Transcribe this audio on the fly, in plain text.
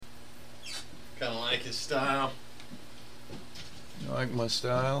Kind of like his style. You like my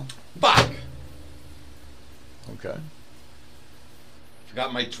style? Fuck! Okay.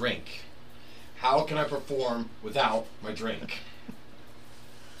 Forgot my drink. How can I perform without my drink?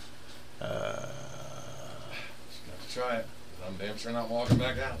 Just got to try it. I'm damn sure not walking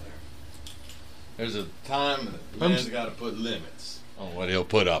back out there. There's a time that man's got to put limits on what he'll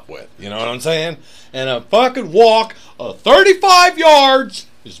put up with. You know what I'm saying? And a fucking walk of 35 yards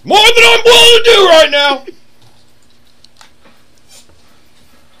is more than I'm willing to do right now.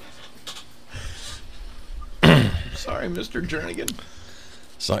 Sorry, Mr. Jernigan.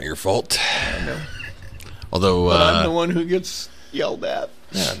 It's not your fault. I know. Although But I'm the one who gets yelled at.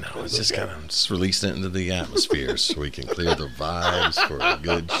 Yeah, no, it's just kind of just releasing it into the atmosphere so we can clear the vibes for a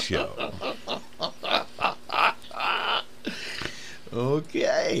good show.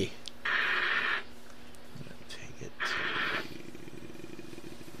 Okay. Take it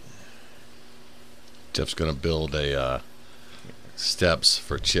Jeff's gonna build a steps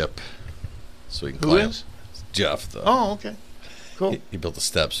for Chip so he can Who climb. is? Jeff. Oh, okay. Cool. He built the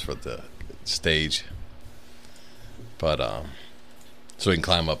steps for the stage, but so he can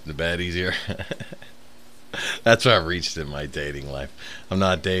climb up the bed easier. That's where I've reached in my dating life. I'm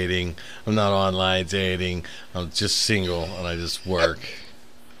not dating. I'm not online dating. I'm just single, and I just work.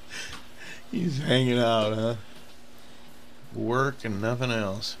 He's hanging out, huh? Work and nothing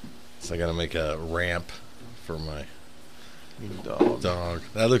else. So I got to make a ramp for my dog.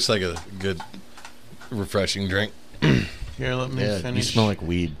 That looks like a good, refreshing drink. Here, let me finish. You smell like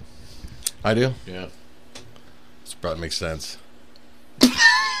weed. I do? Yeah. This probably makes sense.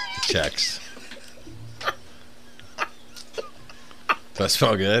 Checks. Do I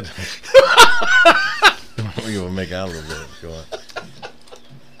smell good? We can make out a little bit if you want.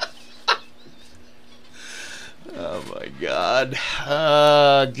 Oh my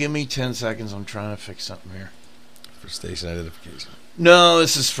God. Give me 10 seconds. I'm trying to fix something here. For station identification. No,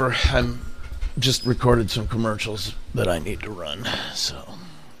 this is for... I'm just recorded some commercials that I need to run. So,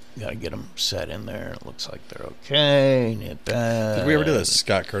 got to get them set in there. It looks like they're okay. Hit that. Did we ever do that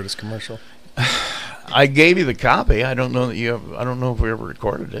Scott Curtis commercial? I gave you the copy. I don't know that you have... I don't know if we ever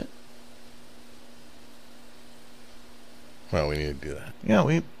recorded it. Well, we need to do that. Yeah,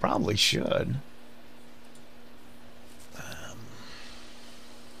 we probably should.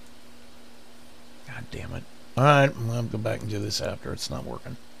 God damn it. All right, I'm going to go back and do this after. It's not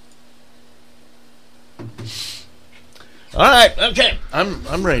working. All right, okay.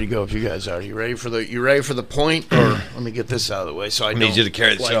 I'm ready to go if you guys are. You ready for the point? Or let me get this out of the way so I need you to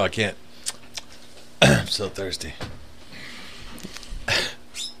carry the show. I can't. I'm so thirsty.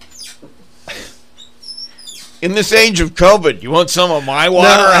 In this age of COVID, you want some of my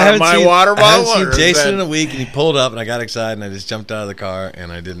water out of my water bottle? I haven't seen Jason in a week, and he pulled up, and I got excited, and I just jumped out of the car,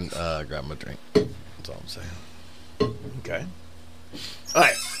 and I didn't grab my drink. That's all I'm saying. Okay. All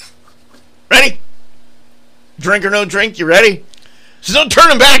right. Ready? Drink or no drink? You ready? So don't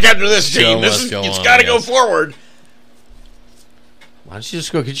turn him back after this, team. It's got to go forward. Why don't you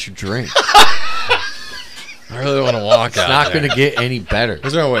just go get your drink? I really want to walk out. It's not going to get any better.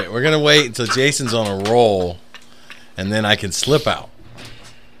 There's no way. We're going to wait until Jason's on a roll, and then I can slip out.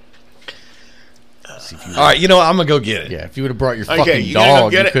 All right, you know what? I'm going to go get it. Yeah, if you would have brought your fucking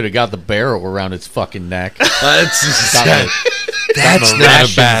dog, you could have got the barrel around its fucking neck. That's not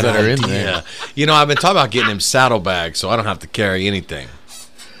a bad idea. In there. You know, I've been talking about getting him saddlebags so I don't have to carry anything.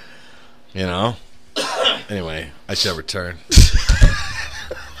 You know? Anyway, I shall return.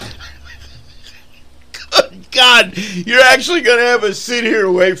 God, you're actually going to have us sit here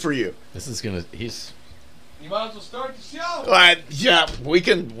and wait for you. This is going to... You might as well start the show. Yeah, we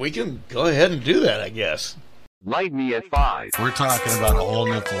can go ahead and do that, I guess. Light me at 5. We're talking about a whole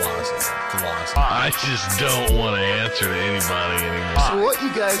new philosophy. I just don't want to answer to anybody anymore. So what you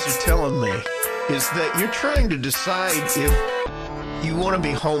guys are telling me is that you're trying to decide if you want to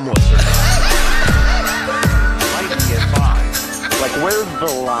be homeless or not. Light me at 5. Like, where's the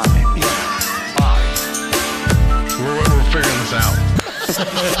line? Yeah. We're figuring this out.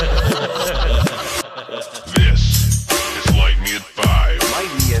 This is Light Me at 5.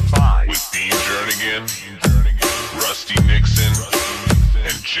 Light me at 5. With Dean Jernigan, Rusty Nixon,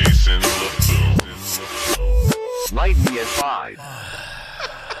 and Jason LaFou. Light me at 5.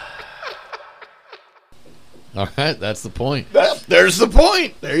 All right, that's the point. There's the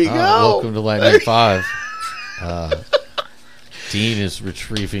point. There you go. Welcome to Light Me at 5. Dean is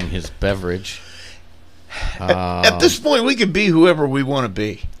retrieving his beverage. At this point, we can be whoever we want to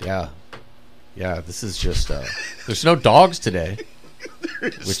be. Yeah. This is just. There's no dogs today,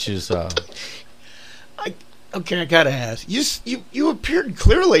 which is. Okay, I gotta ask. You appeared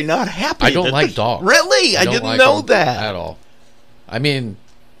clearly not happy. I don't like dogs. Really? I didn't know that at all. I mean,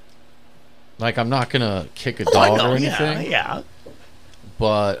 like, I'm not gonna kick a dog or anything. Yeah.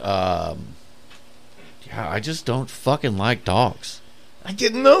 But yeah, I just don't fucking like dogs. I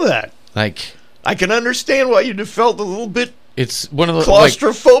didn't know that. Like, I can understand why you'd have felt a little bit it's one of the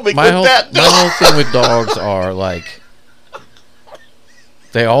claustrophobic with that dog. My whole thing with dogs are like,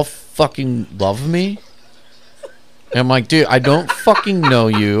 they all fucking love me. And I'm like, dude, I don't fucking know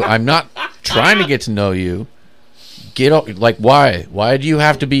you. I'm not trying to get to know you. Get up. Like, why? Why do you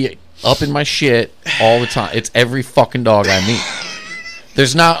have to be up in my shit all the time? It's every fucking dog I meet.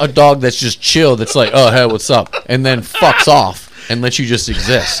 There's not a dog that's just chill, that's like, oh, hey, what's up? And then fucks off and lets you just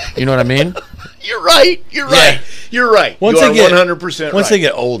exist. You know what I mean? You're right. You're right. You're right. Once you are they get 100% right. Once they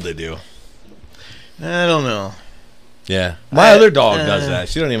get old, they do. I don't know. Yeah. My other dog does that.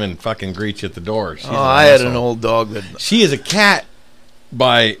 She don't even fucking greet you at the door. I had an old dog that... She is a cat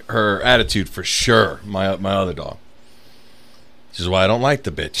by her attitude for sure, my other dog. Which is why I don't like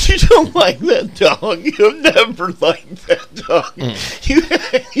the bitch. You don't like that dog. You've never liked that dog.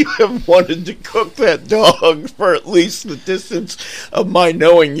 You have wanted to cook that dog for at least the distance of my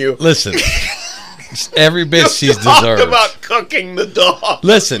knowing you. Listen, every bitch she's deserved. About cooking the dog.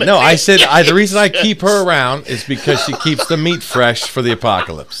 Listen, no, I said the reason I keep her around is because she keeps the meat fresh for the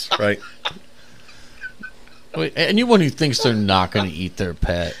apocalypse, right? Anyone who thinks they're not going to eat their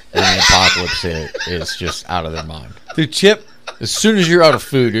pet when the apocalypse is just out of their mind. Dude, Chip... As soon as you're out of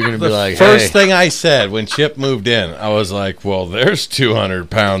food, you're going to be like, first thing I said when Chip moved in, I was like, well, there's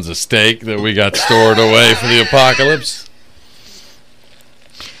 200 pounds of steak that we got stored away for the apocalypse.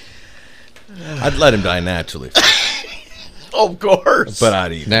 I'd let him die naturally. Of course. But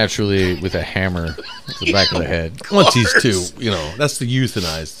I'd eat naturally with a hammer to the back of the head. Once he's two, that's the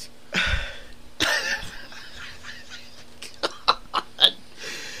euthanized.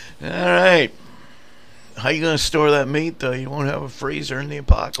 All right. How you going to store that meat, though? You won't have a freezer in the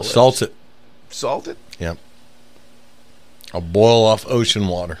apocalypse. Salt it. Salt it? Yep. I'll boil off ocean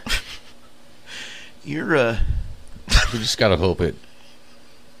water. You're, We just got to hope there's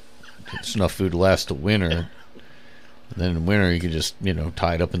enough food to last the winter. And then in winter, you can just,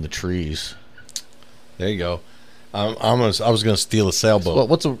 tie it up in the trees. There you go. I was going to steal a sailboat.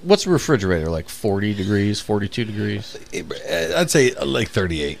 What's a refrigerator, like 40 degrees, 42 degrees? I'd say like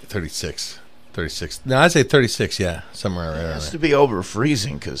 38, 36. 36. No, I'd say 36, yeah. Somewhere right around there. It has to be over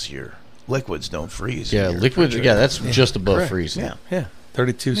freezing because your liquids don't freeze. Yeah, liquids, that's just above freezing. Yeah.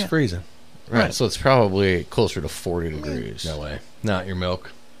 32 is freezing. Right, so it's probably closer to 40 degrees. No way. Not your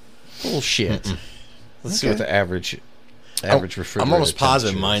milk. Bullshit. Let's see what the average refrigerator I'm almost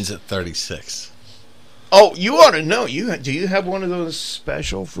positive mine's at 36. Oh, you ought to know. Do you have one of those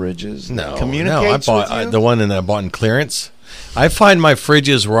special fridges? No, I bought the one that I bought in clearance. I find my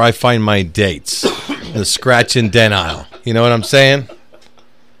fridges where I find my dates, the scratch and dent aisle. You know what I'm saying?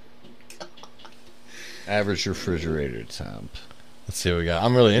 Average refrigerator temp. Let's see what we got.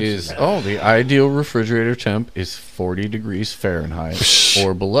 I'm really interested. The ideal refrigerator temp is 40 degrees Fahrenheit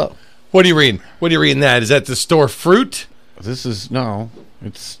or below. What are you reading? What are you reading that? Is that to store fruit?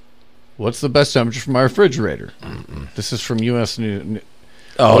 It's what's the best temperature for my refrigerator? This is from U.S. News.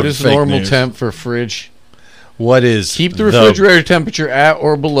 What is the normal temp for fridge? What is keep the refrigerator temperature at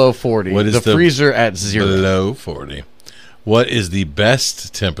or below 40? What is the freezer at 0? Below 40. What is the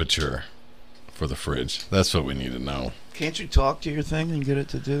best temperature for the fridge? That's what we need to know. Can't you talk to your thing and get it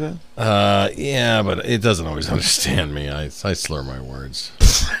to do that? Yeah, but it doesn't always understand me. I slur my words.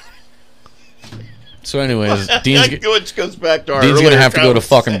 So anyways, which goes back to our Dean's going to have to go to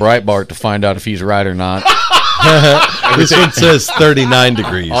fucking Breitbart to find out if he's right or not. This one says 39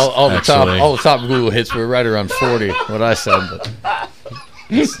 degrees. All the top Google hits were right around 40, what I said. But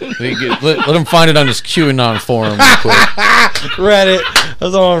let him find it on his QAnon forum real quick. Reddit. I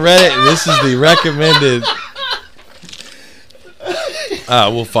was on Reddit, and this is the recommended.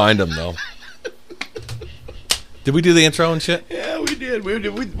 We'll find them, though. Did we do the intro and shit? Yeah, we did.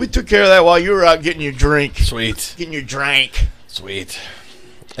 We took care of that while you were out getting your drink. Sweet. Getting your drink. Sweet.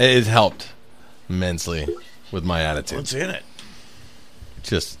 It helped immensely with my attitude. What's in it?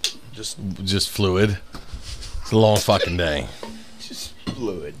 Just fluid. It's a long fucking day. Just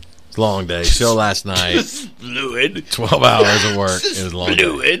fluid. It's a long day. Show last night. Just fluid. 12 hours of work. It was a long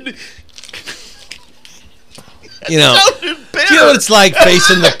fluid. Day. You know what it's like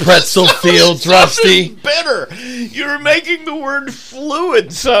facing the pretzel fields, Rusty? Bitter. You were making the word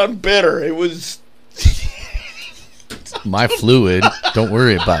fluid sound bitter. It was my fluid. Don't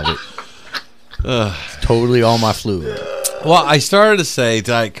worry about it. It's totally all my fluid. Well, I started to say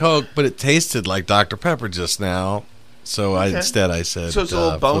Diet Coke, but it tasted like Dr. Pepper just now. So instead I said... So it's a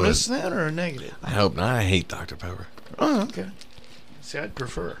little bonus fluid. then, or a negative? I hope not. I hate Dr. Pepper. Oh, okay. See, I'd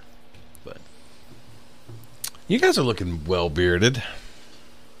prefer. But You guys are looking well-bearded.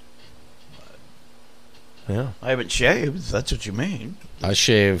 Yeah. I haven't shaved, if that's what you mean. I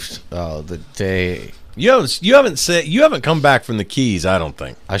shaved the day. You haven't come back from the Keys, I don't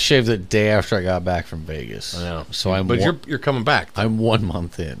think. I shaved the day after I got back from Vegas. I know. So I'm. But you're coming back. I'm 1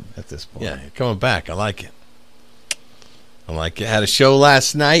 month in at this point. Yeah, you're coming back. I like it. Had a show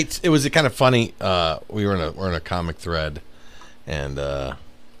last night. It was kind of funny. We're in a comic thread, and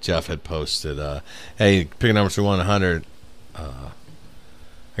Jeff had posted, "Hey, pick a number through 100.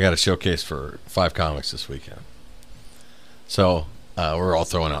 I got a showcase for 5 comics this weekend." So we're all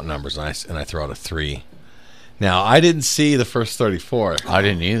throwing out numbers, and I throw out a 3. Now I didn't see the first 34. I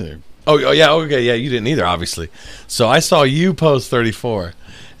didn't either. Oh yeah, okay, yeah, you didn't either, obviously. So I saw you post 34,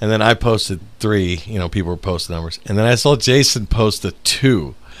 and then I posted 3. People were posting numbers, and then I saw Jason post a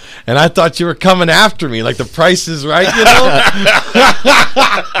 2, and I thought you were coming after me, like The Price is Right,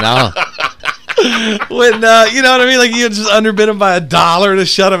 No. When you know what I mean, like you just underbid him by $1 to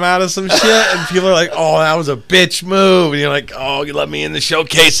shut him out of some shit, and people are like, "Oh, that was a bitch move," and you're like, "Oh, you let me in the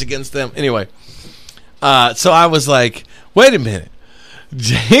showcase against them." Anyway, so I was like, "Wait a minute."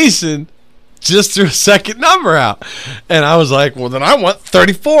 Jason just threw a second number out. And I was like, well, then I want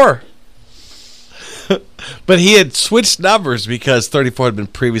 34. But he had switched numbers because 34 had been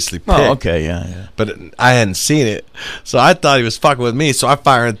previously picked. Oh, okay, yeah. But I hadn't seen it. So I thought he was fucking with me. So I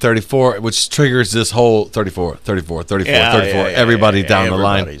fired 34, which triggers this whole 34, 34, 34, 34. Everybody down the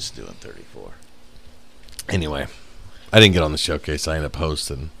line. Everybody's doing 34. Anyway, I didn't get on the showcase. I ended up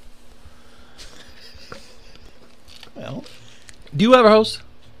hosting. Well, do you ever host?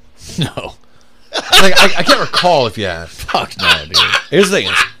 No. Like, I can't recall if you have. Fuck no, dude. Here's the thing: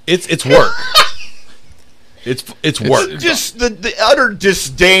 it's work. It's work. Just the utter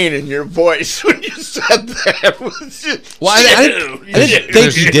disdain in your voice when you said that was just. Well, I didn't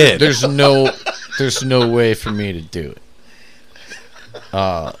think you did. There's no way for me to do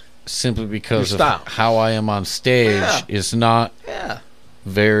it. Simply because of how I am on stage is not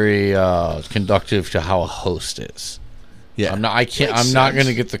very conducive to how a host is. Yeah, I'm not going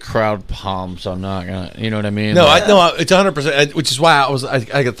to get the crowd palms. I'm not going to. You know what I mean? No, it's 100%. Which is why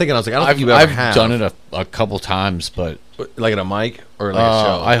I got thinking. I was like, I don't think you ever have. I've done it a couple times, but like at a mic or like a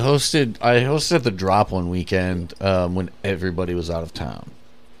show. I hosted the Drop one weekend when everybody was out of town.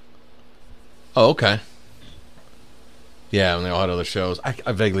 Oh, okay. Yeah, when they all had other shows.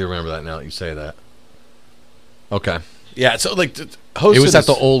 I vaguely remember that now that you say that. Okay. Yeah, so like hosting. It was at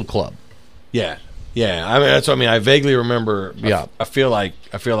the old club. Yeah. Yeah, I mean that's what I mean. I vaguely remember. Yeah, I feel like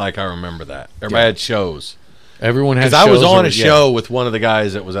I remember that. Everybody had shows. Everyone had. Because I was on a show with one of the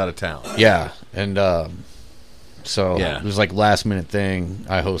guys that was out of town. Yeah, and so it was like last minute thing.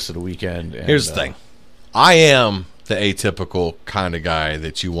 I hosted a weekend. And, here's the thing: I am the atypical kind of guy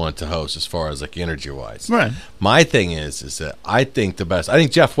that you want to host as far as like energy wise. Right. My thing is that I think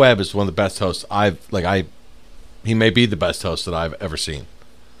Jeff Webb is one of the best hosts he may be the best host that I've ever seen.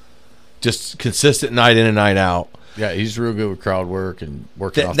 Just consistent night in and night out. Yeah, he's real good with crowd work and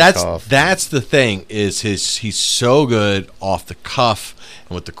working off the cuff. That's the thing is he's so good off the cuff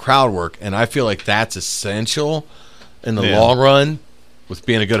and with the crowd work, and I feel like that's essential in the long run with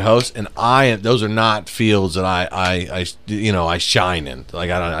being a good host. And those are not fields that I shine in.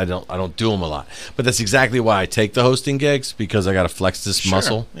 Like I don't do them a lot. But that's exactly why I take the hosting gigs, because I got to flex this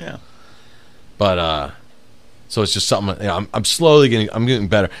muscle. Yeah. But so it's just something. I'm slowly getting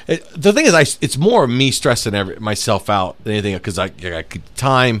better. The thing is, it's more me stressing myself out than anything, because I keep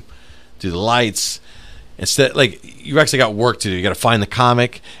time, do the lights. Instead, like you actually got work to do. You got to find the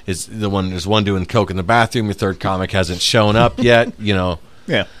comic. There's one doing coke in the bathroom. Your third comic hasn't shown up yet. Yeah.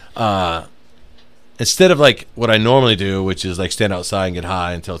 Instead of like what I normally do, which is like stand outside and get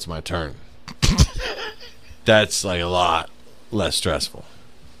high until it's my turn. That's like a lot less stressful.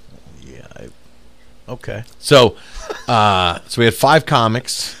 Okay. So we had 5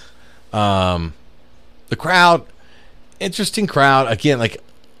 comics. The crowd, interesting crowd. Again, like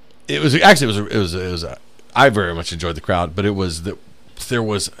it was I very much enjoyed the crowd, but there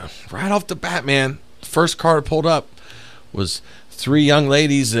was right off the bat, man. First card pulled up was 3 young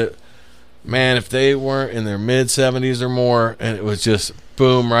ladies that, man, if they weren't in their mid 70s or more, and it was just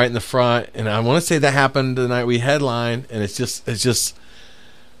boom right in the front. And I want to say that happened the night we headlined, and it's just.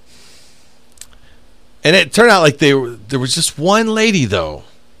 And it turned out like there was just one lady though.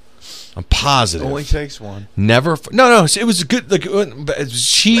 I'm positive. Only takes one. Never. No. It was a good. Like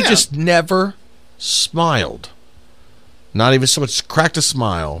she just never smiled. not even so much cracked a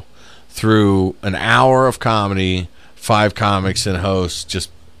smile through an hour of comedy, 5 comics and hosts, just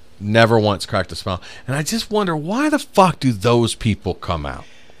never once cracked a smile. And I just wonder, why the fuck do those people come out?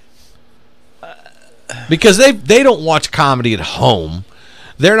 Because they don't watch comedy at home.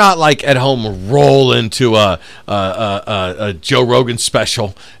 They're not like at home roll into a Joe Rogan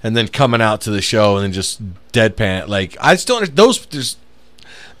special and then coming out to the show and then just deadpan. Like, I just don't.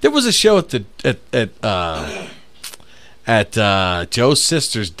 There was a show at Joe's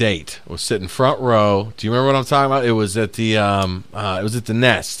sister's date. Was sitting front row. Do you remember what I'm talking about? It was at the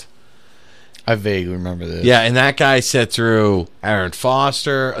Nest. I vaguely remember this. Yeah, and that guy sat through Aaron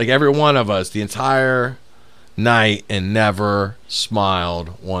Foster, like every one of us, the entire night, and never smiled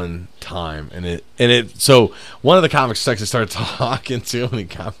one time. And it. So one of the comics actually started talking to him, and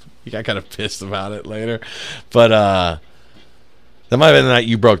he got kind of pissed about it later. But that might have been the night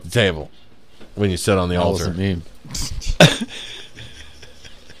you broke the table when you stood on the altar. That wasn't me.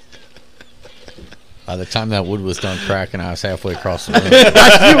 By the time that wood was done cracking, I was halfway across the room.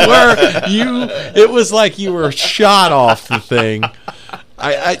 It was like you were shot off the thing.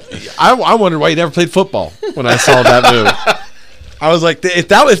 I wondered why you never played football when I saw that move. I was like,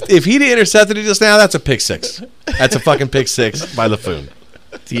 if he'd intercepted it just now, that's a pick six. That's a fucking pick six by LaFoon.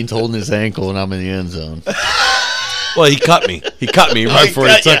 Dean's holding his ankle, and I'm in the end zone. Well, he cut me. He cut me right before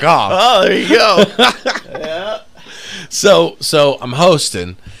he took off. Oh, there you go. Yeah. So I'm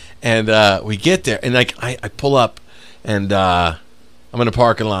hosting. And we get there, and like I pull up, and I'm in a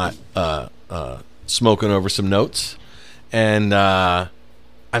parking lot smoking over some notes, and I'm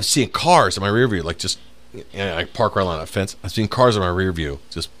seeing cars in my rear view, like just I park right along a fence. I'm seeing cars in my rear view,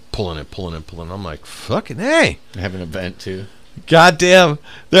 just pulling in. I'm like, fucking hey! They have an event too. Goddamn,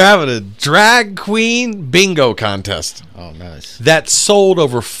 they're having a drag queen bingo contest. Oh, nice! That sold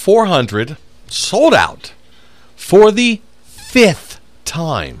over 400, sold out for the 5th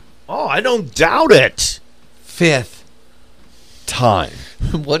time. Oh, I don't doubt it. 5th time.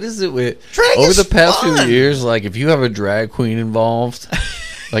 What is it with Drag over is the past fun. few years? Like, if you have a drag queen involved,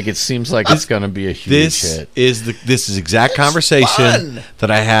 like it seems like it's gonna be a huge hit. This is exact conversation fun.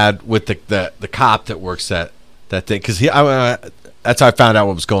 that I had with the cop that works that thing, because that's how I found out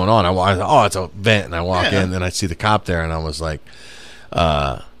what was going on. I thought, oh, it's a vent, and I walk in and I see the cop there, and I was like,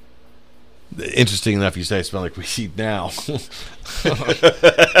 interesting enough, you say I smell like weed now.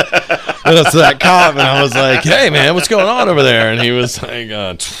 And it's that cop, and I was like, hey man, what's going on over there? And he was like,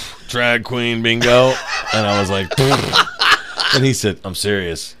 drag queen bingo. And I was like, and he said, I'm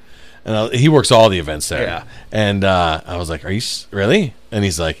serious. And he works all the events there. Yeah. And I was like, are you really? And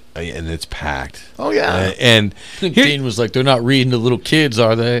he's like, and it's packed. Oh yeah. And Dean was like, they're not reading to little kids,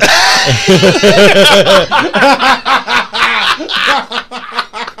 are they?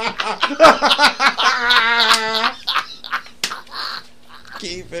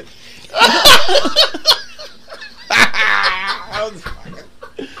 keep it.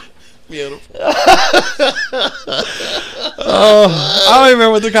 Beautiful. Oh, I don't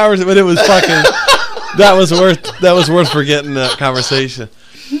remember what the conversation, but it was fucking. That was worth forgetting that conversation.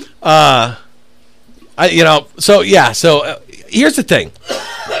 So here's the thing.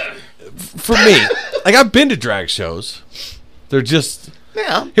 For me, like, I've been to drag shows. They're just.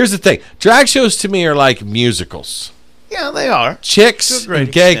 Yeah. Here's the thing. Drag shows to me are like musicals. Yeah, they are. Chicks To a great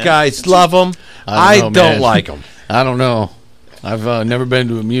and gay extent. guys love them. I don't man. like them. I don't know. I've never been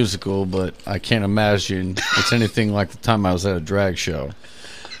to a musical, but I can't imagine it's anything like the time I was at a drag show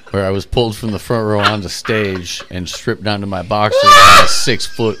where I was pulled from the front row onto stage and stripped down to my boxers by a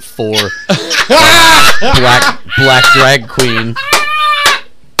 6'4" black drag queen.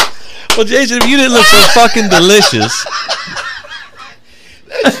 Well, Jason, if you didn't look so fucking delicious.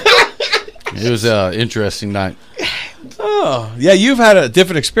 It was an interesting night. Oh, yeah, you've had a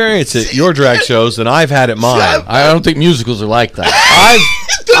different experience at your drag shows than I've had at mine. I don't think musicals are like that.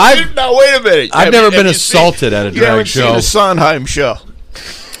 Now wait a minute. I've never been you assaulted at a You haven't drag show. seen the Sondheim show.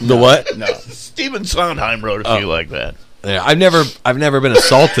 The what? No. Stephen Sondheim wrote a few like that. Yeah, I've never been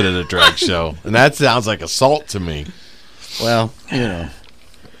assaulted at a drag show, and that sounds like assault to me. Well, you know.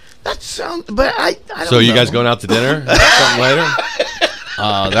 That sounds, but I don't So you know. guys going out to dinner? Something later?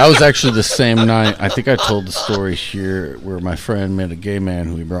 That was actually the same night. I think I told the story here where my friend met a gay man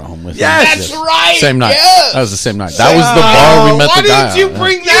who he brought home with him. Yes! That's right. Same night. Yes. That was the same night. That was the bar we met the guy. Why didn't you at.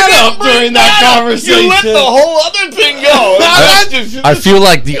 bring that up during that conversation? You let the whole other thing go. I feel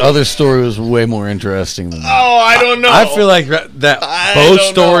like the other story was way more interesting than that. Oh, I don't know. I feel like that I both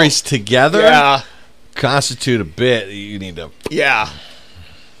don't stories together Yeah. constitute a bit. You need to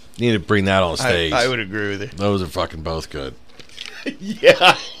bring that on stage. I would agree with you. Those are fucking both good.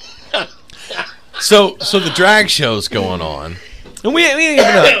 Yeah. So the drag show's going on, and we ain't even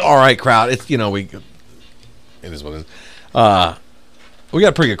an all right crowd. It's it is what it is. We got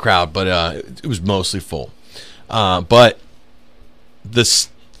a pretty good crowd, but it was mostly full. But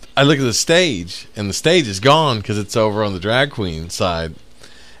I look at the stage, and the stage is gone because it's over on the drag queen side,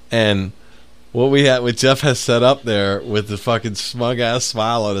 and what Jeff has set up there with the fucking smug ass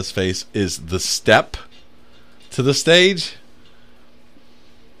smile on his face is the step to the stage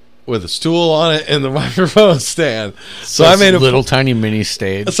with a stool on it and the microphone stand. So I made a little tiny mini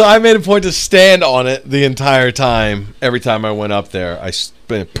stage. So I made a point to stand on it the entire time. Every time I went up there, I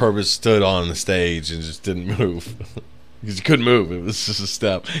purpose stood on the stage and just didn't move. Because you couldn't move. It was just a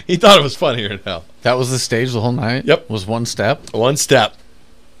step. He thought it was funnier than hell. That was the stage the whole night? Yep. Was one step? One step.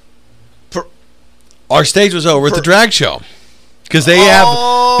 Our stage was over at the drag show. Because they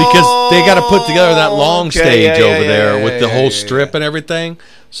got to put together that long stage over there with the whole strip and everything.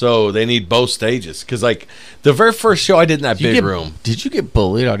 So they need both stages. Because like the very first show I did in that big room. Did you get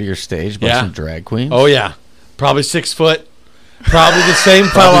bullied out of your stage by some drag queens? Oh yeah, probably 6 foot. Probably the same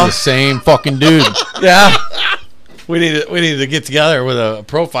Probably fella. the same fucking dude. Yeah. We need to get together with a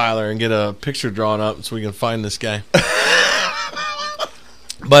profiler and get a picture drawn up so we can find this guy.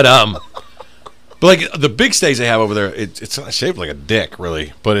 But like the big stage they have over there, it's shaped like a dick,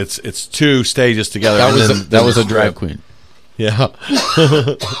 really. But it's 2 stages together. That was a drag queen. Yeah,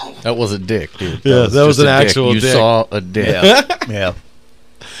 that was a dick, dude. That was an actual dick. You saw a dick. Yeah.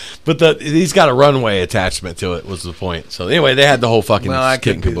 But he's got a runway attachment to it. Was the point? So anyway, they had the whole fucking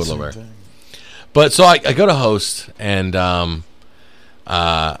kit and caboodle over there. But so I go to host, and I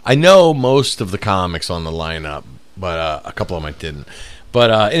know most of the comics on the lineup, but a couple of them I didn't.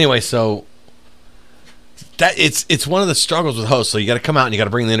 But anyway, so that it's one of the struggles with hosts. So you got to come out and you got to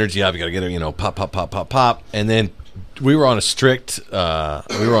bring the energy up. You got to get it, pop, pop, pop, pop, pop, and then we were on a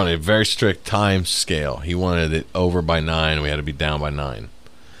very strict time scale. He wanted it over by 9. We had to be down by 9.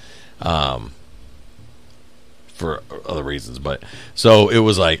 For other reasons, but so it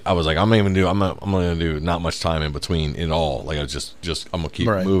was like I was like I'm gonna do not much time in between it all. Like I just I'm gonna keep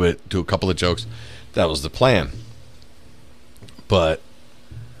move it, do a couple of jokes. That was the plan. But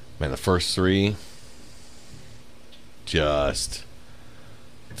man, the first 3 just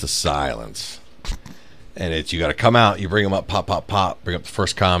it's a silence, and you got to come out. You bring them up, pop, pop, pop. Bring up the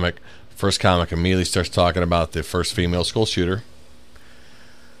first comic. First comic immediately starts talking about the first female school shooter.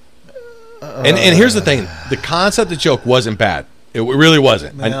 And here's the thing: the concept of the joke wasn't bad. It really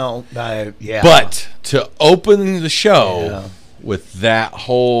wasn't. Yeah. But to open the show with that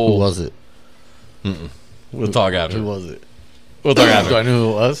whole, who was it? We'll talk after. Who was it? We'll talk after. Do I know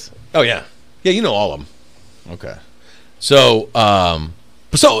who it was? Oh yeah, you know all of them. Okay. So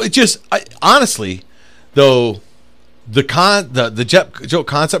so it just honestly, though, the joke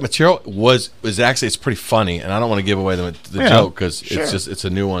concept material was actually it's pretty funny, and I don't want to give away the joke because it's a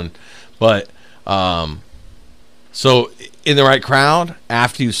new one. But so in the right crowd,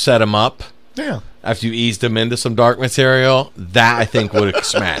 after you set them up, after you eased them into some dark material, that I think would have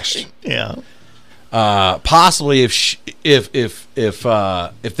smashed. Yeah. Possibly if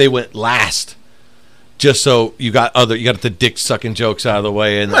they went last, just so you got the dick sucking jokes out of the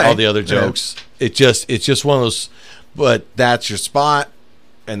way and all the other jokes. Yeah. It's just one of those. But that's your spot,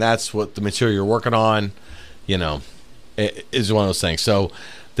 and that's what the material you're working on. It is one of those things. So.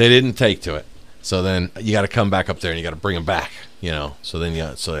 They didn't take to it, so then you got to come back up there and you got to bring them back, So then I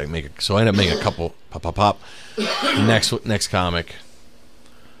end up making a couple pop. The next comic,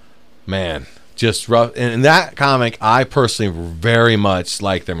 man, just rough. And that comic, I personally very much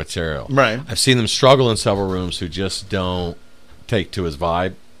like their material. Right. I've seen them struggle in several rooms who just don't take to his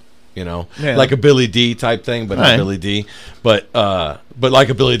vibe, like a Billy D type thing, but not Billy D, but like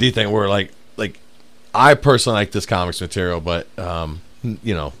a Billy D thing where like I personally like this comic's material, but.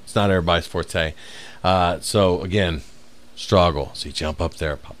 It's not everybody's forte. So again, struggle. So you jump up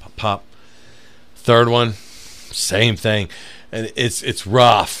there, pop, pop, pop. Third one, same thing, and it's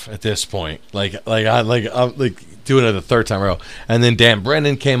rough at this point. I'm doing it the third time in a row, and then Dan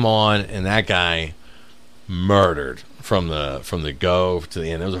Brennan came on, and that guy murdered from the go to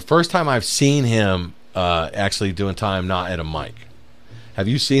the end. It was the first time I've seen him actually doing time not at a mic. Have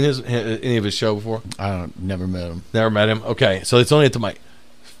you seen any of his show before? Never met him. Never met him? Okay, so it's only at the mic.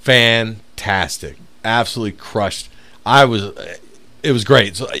 Fantastic. Absolutely crushed. It was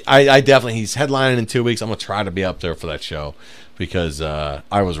great. So I definitely, he's headlining in 2 weeks. I'm going to try to be up there for that show because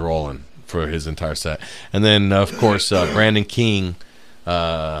I was rolling for his entire set. And then, of course, Brandon King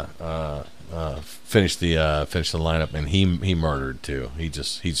finished the lineup, and he murdered too.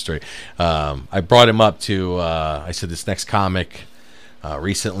 He's straight. I brought him up to, I said, this next comic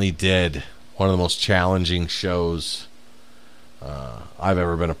recently did one of the most challenging shows I've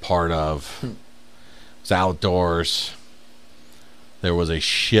ever been a part of. It was outdoors. There was a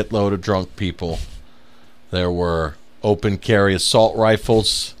shitload of drunk people. There were open carry assault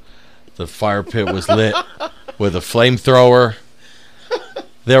rifles. The fire pit was lit with a flamethrower.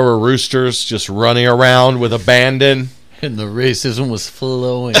 There were roosters just running around with abandon. And the racism was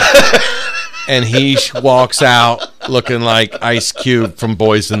flowing. And he walks out looking like Ice Cube from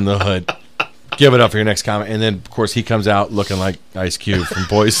Boys in the Hood. Give it up for your next comment. And then, of course, he comes out looking like Ice Cube from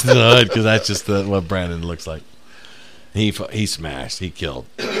Boys in the Hood because that's just what Brandon looks like. He smashed. He killed.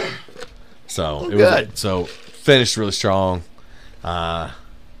 So it was so finished really strong.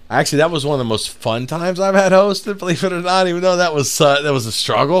 Actually, that was one of the most fun times I've had hosted. Believe it or not, even though that was a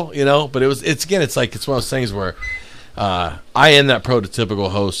struggle, But it's one of those things where I am that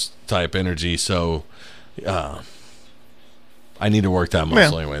prototypical host type energy. So I need to work that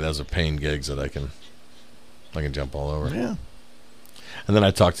muscle anyway. Those are paying gigs that I can jump all over. Yeah. And then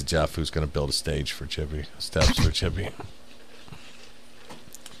I talked to Jeff, who's going to build a stage for Chippy, steps for Chippy.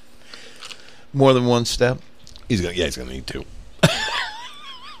 More than one step? He's gonna need two.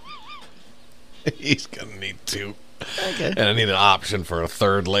 He's gonna need two. Okay. And I need an option for a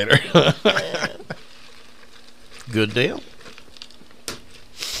third later. Good deal.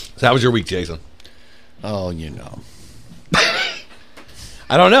 So how was your week, Jason? Oh,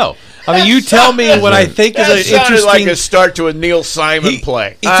 I don't know. I mean, you tell me what I think is an That sounded interesting. like a start to a Neil Simon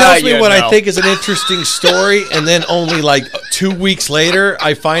play. He tells me what I think is an interesting story, and then only like 2 weeks later,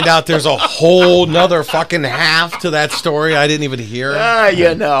 I find out there's a whole nother fucking half to that story I didn't even hear. I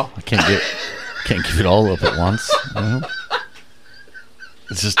can't give it all up at once.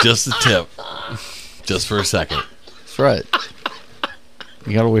 It's just a tip, just for a second. That's right.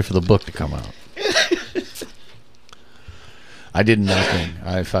 You gotta wait for the book to come out. I did nothing.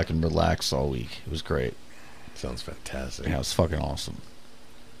 I fucking relaxed all week. It was great. Sounds fantastic. Yeah, it was fucking awesome.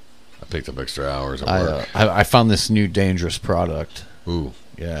 I picked up extra hours at work. I found this new dangerous product. Ooh.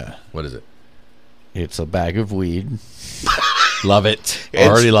 Yeah. What is it? It's a bag of weed. Love it.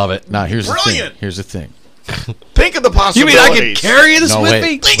 Already love it. Now, here's brilliant. the thing. Think of the possibilities. You mean I can carry this with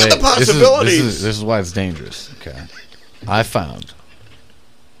me? Think of the possibilities. This is why it's dangerous. Okay. I found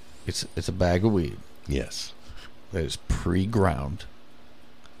it's a bag of weed. Yes. That is pre-ground.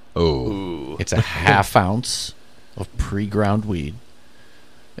 Oh. It's a half ounce of pre-ground weed.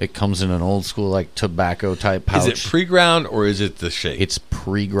 It comes in an old school like tobacco type pouch. Is it pre-ground or is it the shake? It's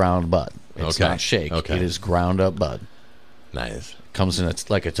pre-ground bud. It's not shake. Okay. It is ground up bud. Nice. Comes in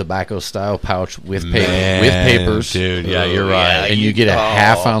like a tobacco style pouch with papers. Dude, yeah, you're right. And you get a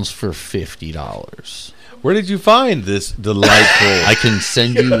half ounce for $50. Where did you find this delightful? I can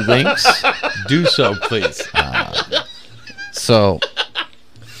send you links. Do so, please. So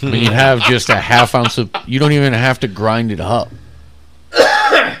when you have just a half ounce of, you don't even have to grind it up.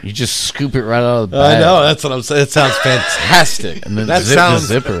 You just scoop it right out of the bag. I know, that's what I'm saying. It sounds fantastic. And then that zip sounds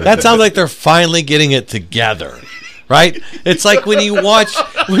the zipper. That sounds like they're finally getting it together, right? It's like when you watch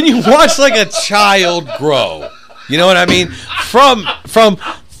like a child grow. You know what I mean? From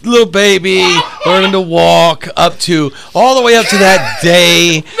little baby learning to walk all the way up to that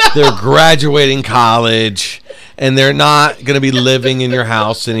day they're graduating college and they're not going to be living in your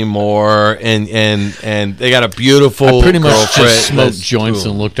house anymore and they got a beautiful I pretty much girlfriend. just smoked joints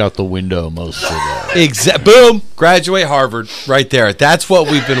and looked out the window most of the day. Boom, graduate Harvard right there. That's what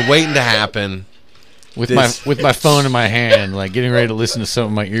we've been waiting to happen. With my phone in my hand, like getting ready to listen to some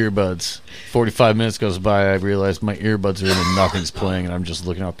of my earbuds. 45 minutes goes by, I realize my earbuds are in and nothing's playing, and I'm just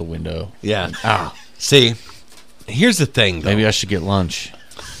looking out the window. Yeah. See, here's the thing, though. Maybe I should get lunch.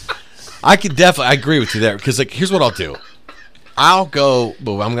 I agree with you there, because like, here's what I'll do. I'll go,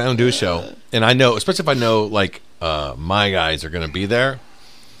 but I'm going to do a show, and I know, especially if I know, like, my guys are going to be there,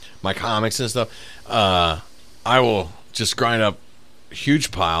 my comics and stuff, I will just grind up a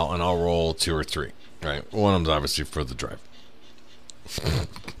huge pile, and I'll roll 2 or 3. Right, one of them's obviously for the drive,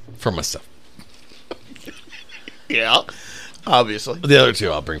 for myself. Yeah, obviously. The other 2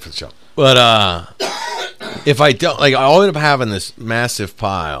 I'll bring for the show. But if I don't, like, I'll end up having this massive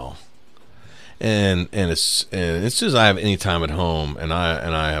pile, and as soon as I have any time at home, and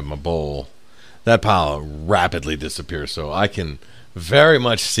I have my bowl, that pile rapidly disappears. So I can very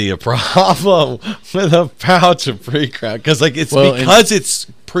much see a problem with a pouch of pre-ground because it's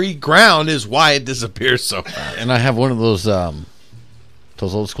pre-ground is why it disappears so fast. And I have one of those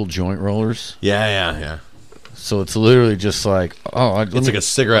old school joint rollers. Yeah. So it's literally just like, it's like a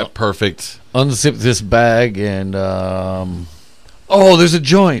cigarette perfect. Unzip this bag and there's a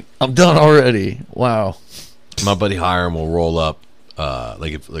joint. I'm done already. Wow. My buddy Hiram will roll up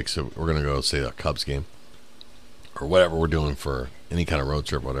so we're gonna go say a Cubs game or whatever we're doing for any kind of road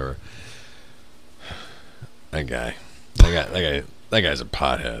trip, whatever. That guy's a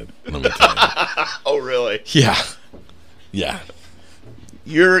pothead. Let me tell you. Oh, really? Yeah.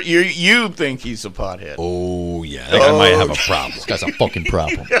 You think he's a pothead? Oh yeah, that guy might have a problem. This guy's a fucking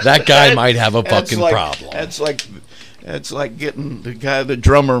problem. That guy might have a fucking problem. That's like getting the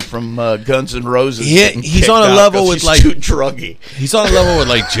drummer from Guns N' Roses. He's on a level with like too druggy. He's on a level with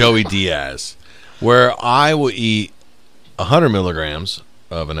like Joey Diaz, where I will eat 100 milligrams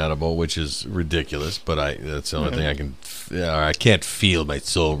of an edible, which is ridiculous. But that's the only thing I can. I can't feel my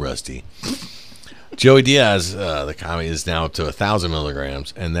soul, Rusty. Joey Diaz, the comic, is now up to 1,000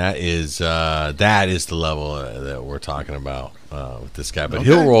 milligrams, and that is the level that we're talking about with this guy. But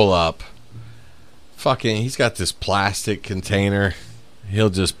he'll roll up. He's got this plastic container. He'll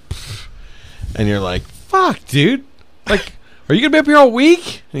just, and you're like, "Fuck, dude! Like, are you gonna be up here all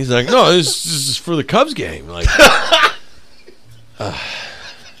week?" And he's like, "No, this is for the Cubs game." Like,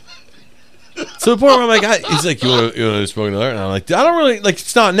 so the point where I'm like, he's like, "You want to smoke another?" And I'm like, "I don't really like.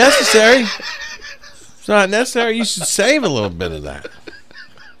 It's not necessary." It's not necessary. You should save a little bit of that.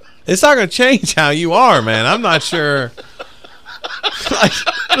 It's not going to change how you are, man. I'm not sure.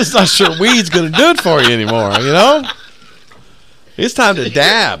 I'm just not sure weed's going to do it for you anymore, you know? It's time to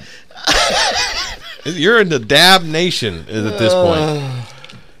dab. You're in the dab nation at this point.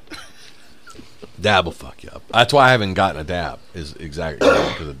 Dab will fuck you up. That's why I haven't gotten a dab, is exactly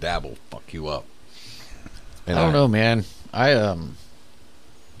because a dab will fuck you up. And I don't know, man.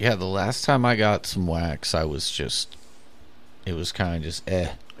 Yeah, the last time I got some wax, it was kind of just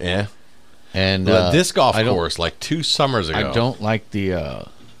Yeah. And disc golf course like 2 summers ago. I don't like the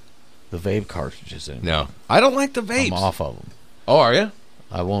vape cartridges in. No, I don't like the vapes. I'm off of them. Oh, are you?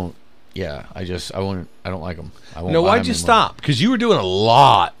 I won't. Yeah, I won't. I don't like them. I won't. No, why'd you stop? Because you were doing a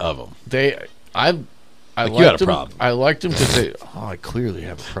lot of them. I like you had a problem. I liked them because I clearly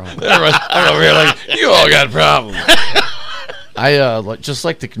have a problem. I'm over here like, you all got problems. I just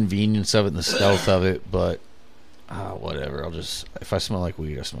like the convenience of it and the stealth of it, but whatever. If I smell like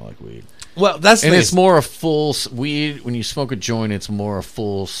weed, I smell like weed. Well, that's and it's more a full weed. When you smoke a joint, it's more a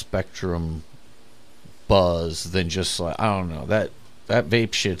full spectrum buzz than just like, I don't know, that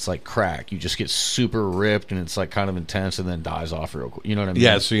vape shit's like crack. You just get super ripped and it's like kind of intense and then dies off real quick. You know what I mean?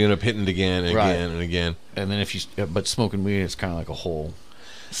 Yeah. So you end up hitting it again and right. again and again. And then but smoking weed, it's kind of like a whole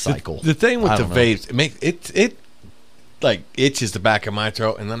cycle. The thing with the vapes, it like itches the back of my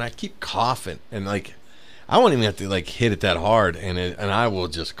throat, and then I keep coughing, and like I won't even have to like hit it that hard, and I will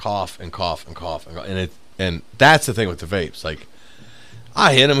just cough and cough and cough and that's the thing with the vapes. Like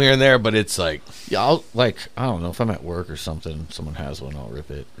I hit them here and there, but it's like I don't know, if I'm at work or something, someone has one, I'll rip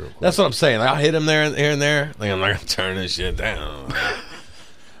it real quick. That's what I'm saying. Like, I'll hit them here and there. Like I'm not gonna turn this shit down.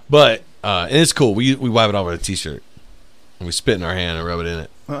 But and it's cool. We wipe it off with a t-shirt, and we spit in our hand and rub it in it.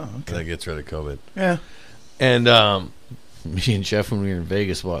 Oh, okay. And that gets rid of COVID. Yeah. And me and Jeff, when we were in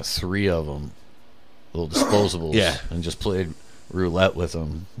Vegas, bought 3 of them, little disposables. Yeah. And just played roulette with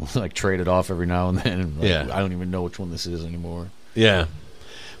them. Like traded off every now and then. And yeah. I don't even know which one this is anymore. Yeah.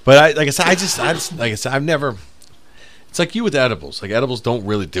 But I said, I've never. It's like you with edibles. Like edibles don't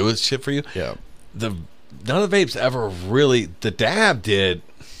really do it shit for you. Yeah. None of the vapes ever really. The dab did,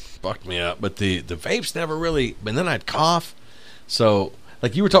 fucked me up, but the vapes never really. And then I'd cough. So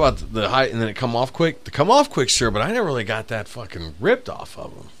like you were talking about the high, and then it come off quick. The come off quick, sure, but I never really got that fucking ripped off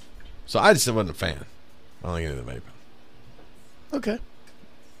of them. So I just wasn't a fan. I don't like any of the vaping. Okay.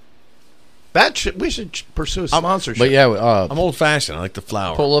 We should pursue a sponsorship. But yeah, I'm old fashioned. I like the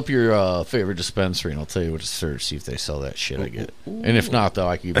flower. Pull up your favorite dispensary, and I'll tell you what to search. See if they sell that shit I get. And if not, though,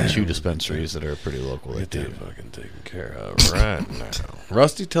 I can give you 2 dispensaries that are pretty local. Get that fucking taken care of right now.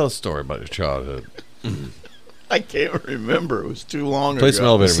 Rusty, tell a story about your childhood. I can't remember. It was too long Play ago. some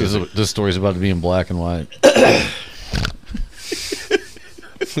elevator music. This story's about to be in black and white.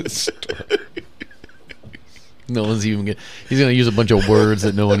 No one's even he's gonna use a bunch of words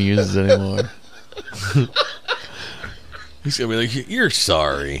that no one uses anymore. He's gonna be like, "You're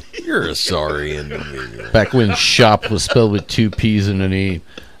sorry. You're a sorry individual." Back when shop was spelled with 2 P's and an E.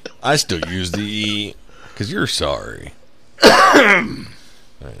 I still use the E because you're sorry. Right,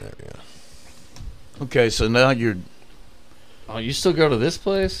 there we go. Okay, so now you're. Oh, you still go to this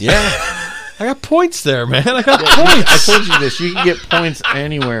place? Yeah. I got points there, man. I got points. I told you this. You can get points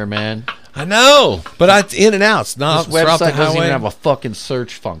anywhere, man. I know, but it's in and out. It's not. This website doesn't even have a fucking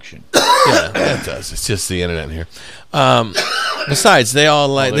search function. Yeah, it does. It's just the internet here. Besides, they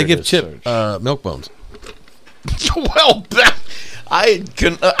all they give Chip milk bones. Well, I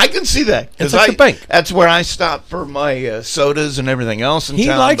can see that. It's like the bank. That's where I stop for my sodas and everything else in He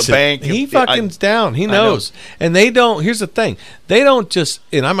town. likes the bank. it. He fucking's down. He know. knows. And they don't. Here's the thing. They don't just.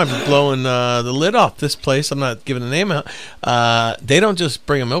 And I might be blowing the lid off this place. I'm not giving the name out. They don't just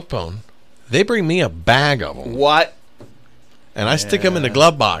bring a milk bone. They bring me a bag of them. What? And I stick them in the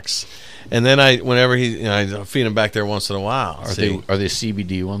glove box. And then whenever I feed him back there once in a while. Are they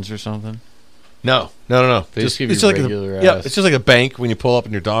CBD ones or something? No. They just give you it's like regular ass. Yeah, it's just like a bank when you pull up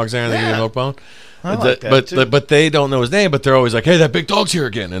and your dog's there and they give you a milk bone. I like that too. But they don't know his name, but they're always like, hey, that big dog's here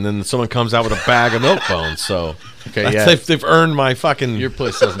again. And then someone comes out with a bag of milk bones. So they've earned my fucking... Your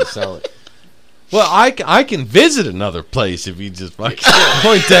place doesn't sell it. Well, I can visit another place if you just fucking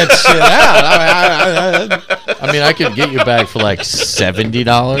point that shit out. I mean, I could get your bag for like $70.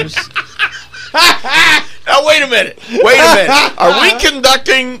 Now wait a minute. Are we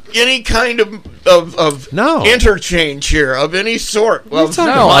conducting any kind of No. interchange here of any sort? Well,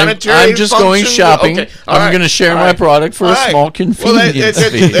 No, I'm just going shopping. Okay. I'm going to share my product for a small convenience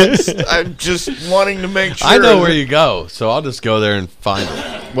fee. I'm just wanting to make sure. I know where you go, so I'll just go there and find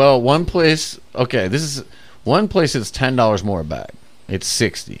it. Well, one place. Okay, this is one place. It's $10 more a bag. It's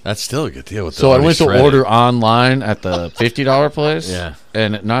 $60. That's still a good deal. With So I went to order online at the $50 place. Yeah.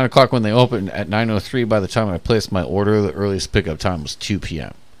 And at 9 o'clock when they opened, at 9:03, by the time I placed my order, the earliest pickup time was 2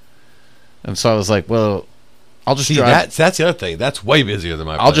 p.m. And so I was like, well, I'll just drive. That's the other thing. That's way busier than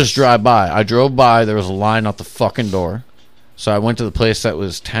my place. I'll just drive by. I drove by. There was a line out the fucking door. So I went to the place that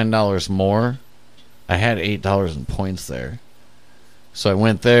was $10 more. I had $8 in points there. So I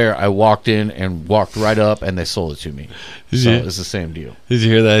went there, I walked in and walked right up, and they sold it to me. So it's the same deal. Did you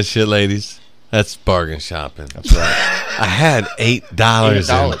hear that shit, ladies? That's bargain shopping. That's right. I had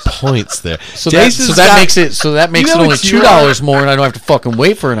 $8 in points there. So that makes it only $2 more, and I don't have to fucking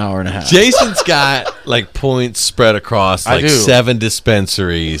wait for an hour and a half. Jason's got like points spread across like 7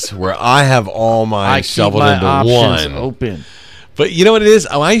 dispensaries where I have all mine shoveled into one. Open. But you know what it is?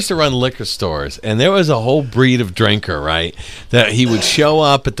 I used to run liquor stores, and there was a whole breed of drinker, right? That he would show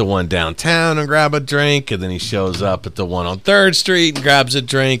up at the one downtown and grab a drink, and then he shows up at the one on 3rd Street and grabs a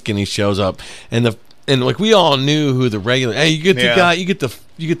drink, and he shows up, and like we all knew who the regular. Hey, you get the guy, you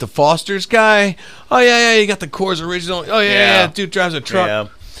get the Foster's guy. Oh yeah, you got the Coors Original. Oh yeah, dude drives a truck. Yeah.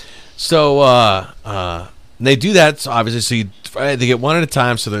 So they do that, so obviously. So they get one at a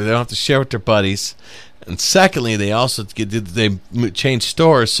time, so they don't have to share with their buddies. And secondly, they also change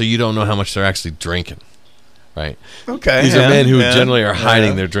stores, so you don't know how much they're actually drinking, right? Okay. These are men who generally are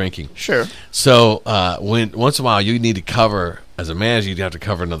hiding their drinking. Sure. So when once in a while you need to cover, as a manager, you'd have to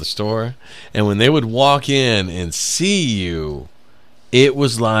cover another store. And when they would walk in and see you, it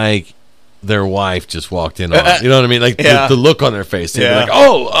was like their wife just walked in on. You know what I mean? Like the look on their face. They'd be like,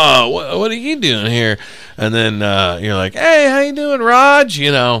 oh, what are you doing here? And then you're like, hey, how you doing, Raj?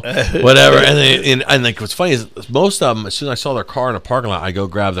 You know, whatever. And like what's funny is most of them, as soon as I saw their car in a parking lot, I go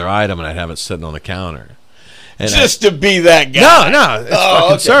grab their item and I'd have it sitting on the counter. And just to be that guy. No, it's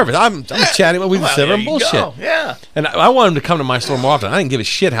fucking service. I'm chatting. We just sit bullshit. Go. Yeah. And I want them to come to my store more often. I didn't give a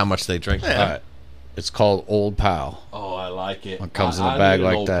shit how much they drink. Yeah. All right. It's called Old Pal. Oh, I like it. It comes in a bag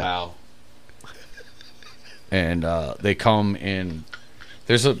like Old that. Pal. And they come in.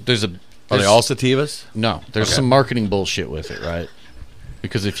 There's Are they all sativas? No, there's some marketing bullshit with it, right?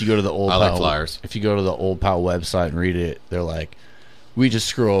 Because if you go to the Old Pal, like flyers. If you go to the Old Pal website and read it, they're like, we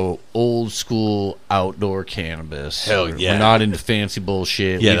just grow old school outdoor cannabis. Hell yeah. We're not into fancy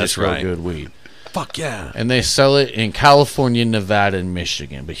bullshit. Yeah, we that's just grow right. good weed. Fuck yeah. And they sell it in California, Nevada, and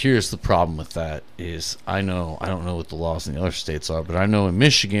Michigan. But here's the problem with that is I don't know what the laws in the other states are, but I know in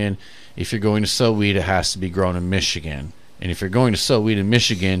Michigan, if you're going to sell weed, it has to be grown in Michigan. And if you're going to sell weed in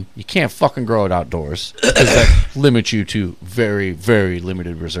Michigan, you can't fucking grow it outdoors because that limits you to very, very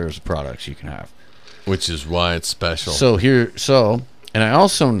limited reserves of products you can have. Which is why it's special. And I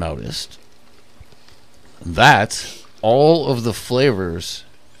also noticed that all of the flavors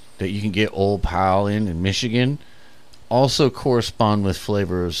that you can get Old Pal in Michigan also correspond with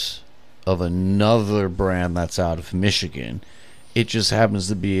flavors of another brand that's out of Michigan. It just happens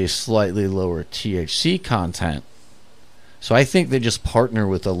to be a slightly lower THC content. So I think they just partner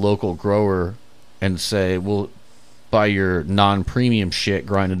with a local grower and say, we'll buy your non-premium shit,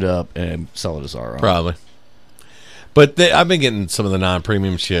 grind it up, and sell it as our own. Probably. But I've been getting some of the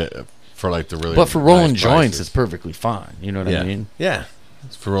non-premium shit for like the really. But for rolling nice joints, prices. it's perfectly fine. You know what I mean? Yeah.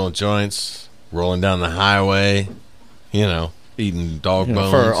 It's for rolling joints, rolling down the highway, eating dog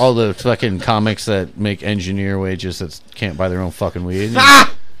bones. For all the fucking comics that make engineer wages that can't buy their own fucking weed.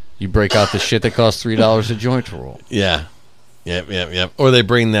 You break out the shit that costs $3 a joint to roll. Yeah. Yep. Or they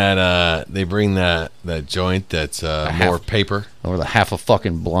bring that that joint that's more paper. Or the half a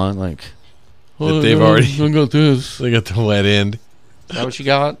fucking blunt, like That they've already I got this. They got the wet end. Is that what you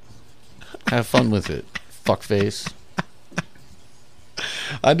got? Have fun with it, fuckface.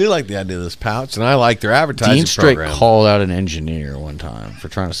 I do like the idea of this pouch, and I like their advertising Dean straight program. called out an engineer one time for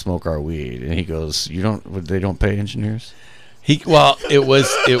trying to smoke our weed, and he goes, they don't pay engineers?" It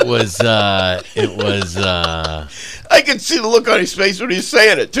was. I could see the look on his face when he was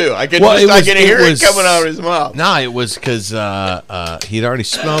saying it too. I could hear it coming out of his mouth. No, it was because he'd already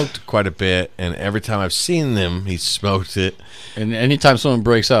smoked quite a bit, and every time I've seen them, he smoked it. And anytime someone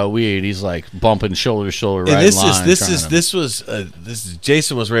breaks out weed, he's like bumping shoulder to shoulder. Right And this was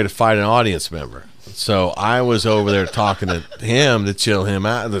Jason was ready to fight an audience member, so I was over there talking to him to chill him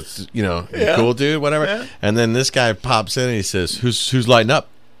out. That's you cool dude, whatever. Yeah. And then this guy pops in and he says, "Who's lighting up?"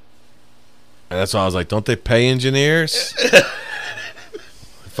 And that's why I was like, "Don't they pay engineers?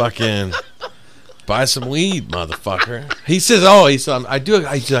 Fucking buy some weed, motherfucker." He says, I do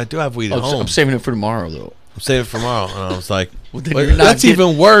have weed at home. I'm saving it for tomorrow, though. I'm saving it for tomorrow." And I was like, then well, you're not that's getting-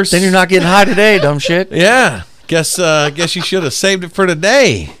 even worse. Then you're not getting high today, dumb shit. Yeah. Guess you should have saved it for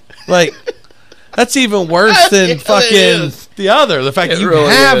today. Like, that's even worse than It fucking is. the other. The fact It that you really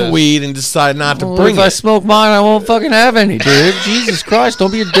have is. weed and decide not to Well, bring if I it. smoke mine, I won't fucking have any, dude. Jesus Christ,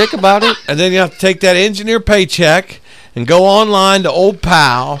 don't be a dick about it. And then you have to take that engineer paycheck and go online to Old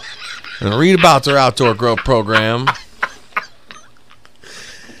Pal and read about their outdoor grow program.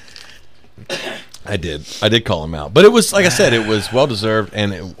 I did call him out, but it was like I said, it was well deserved,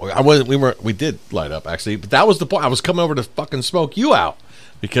 and we did light up actually, but that was the point. I was coming over to fucking smoke you out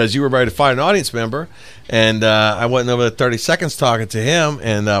because you were ready to fight an audience member, and I went over 30 seconds talking to him,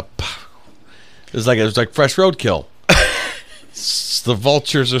 and it was like fresh roadkill. The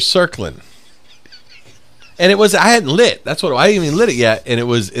vultures are circling, and I hadn't lit. That's what I hadn't even lit it yet, and it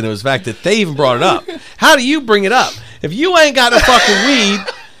was the fact that they even brought it up. How do you bring it up if you ain't got no fucking weed?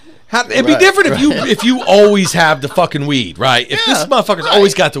 It'd be different if you always have the fucking weed, right? If this motherfucker's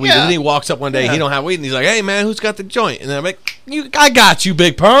always got the weed, and then he walks up one day, he don't have weed, and he's like, "Hey man, who's got the joint?" And then I'm like, "I got you,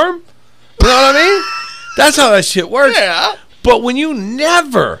 big perm." You know what I mean? That's how that shit works. Yeah. But when you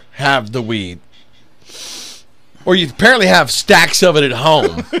never have the weed, or you apparently have stacks of it at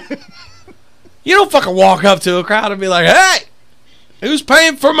home, you don't fucking walk up to a crowd and be like, "Hey, who's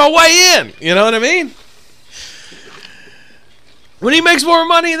paying for my way in?" You know what I mean? When he makes more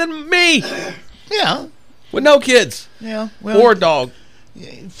money than me, Yeah. with no kids Yeah. Well, or a dog.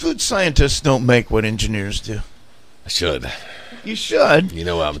 food scientists don't make what engineers do. I should. You should. You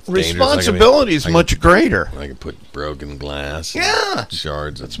know, I'm Responsibility is much greater. I can put broken glass. and Yeah.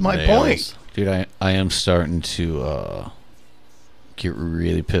 shards. That's of my nails. point. Dude, I am starting to get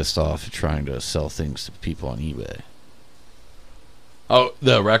really pissed off at trying to sell things to people on eBay. Oh,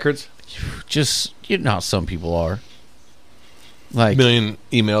 the records. Just, you know how some people are. Like, Million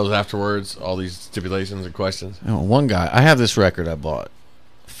emails afterwards. All these stipulations and questions. one guy, I have this record I bought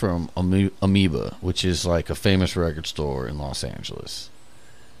from Amoeba, which is like a famous record store in Los Angeles.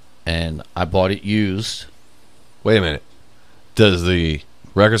 And I bought it used. Wait a minute. Does the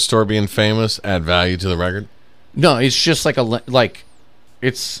record store being famous add value to the record? No, it's just like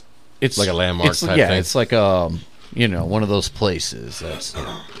it's Like a landmark it's, type yeah, thing? it's like one of those places that's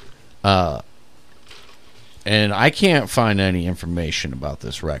and I can't find any information about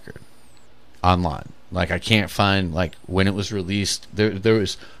this record online. Like, I can't find like when it was released. There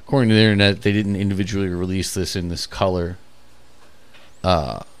was, according to the internet, they didn't individually release this in this color.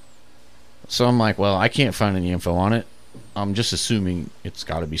 So I'm like, well, I can't find any info on it. I'm just assuming it's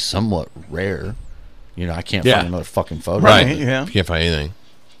got to be somewhat rare. I can't Yeah. find another fucking photo. Right. of it. Yeah. You can't find anything.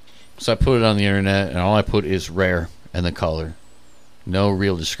 So I put it on the internet, and all I put is rare and the color. No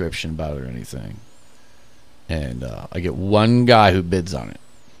real description about it or anything. And I get one guy who bids on it.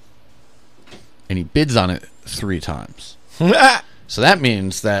 And he bids on it 3 times. So that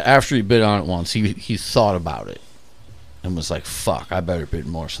means that after he bid on it once, he thought about it. And was like, fuck, I better bid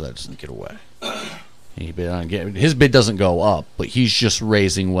more so that doesn't get away. And he bid on it again. His bid doesn't go up, but he's just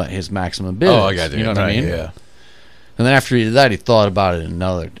raising what his maximum bid is. Oh, I got you. You know what I mean? Yeah. And then after he did that, he thought about it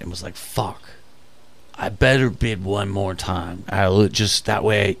another and was like, fuck, I better bid one more time. Just that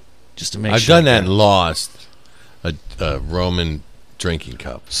way, just to make I've sure. done that and lost a Roman drinking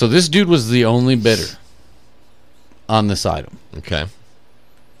cup. So this dude was the only bidder on this item. Okay.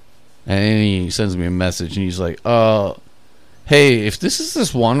 And he sends me a message and he's like, hey, if this is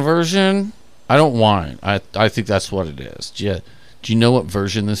this one version, I don't want it. I think that's what it is. Do you know what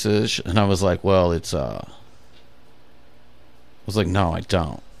version this is? And I was like, well, it's I was like, no, I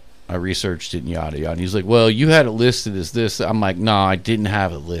don't. I researched it and yada yada. And he's like, well, you had it listed as this. I'm like, no, I didn't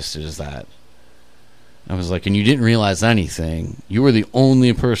have it listed as that. I was like, and you didn't realize anything. You were the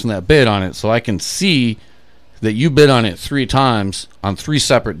only person that bid on it, so I can see that you bid on it 3 times on 3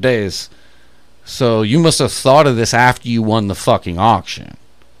 separate days. So you must have thought of this after you won the fucking auction.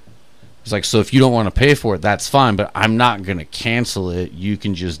 It's like, so if you don't want to pay for it, that's fine, but I'm not going to cancel it. You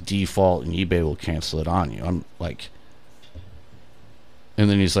can just default and eBay will cancel it on you. I'm like, and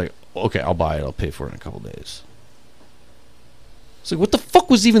then he's like, okay, I'll buy it. I'll pay for it in a couple days. It's like, what the fuck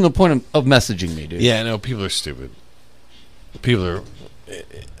was even the point of messaging me, dude? Yeah, no, people are stupid. People are.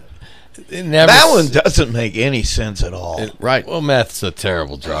 It never That one doesn't make any sense at all. Right. Well, meth's a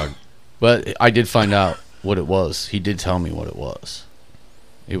terrible drug. But I did find out what it was. He did tell me what it was.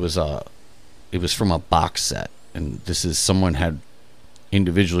 It was from a box set, and this is someone had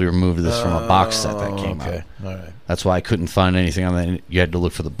individually removed this from a box set that came out. All right. That's why I couldn't find anything on that. You had to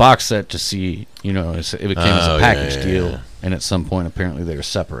look for the box set to see, if it came as a package deal. And at some point, apparently, they were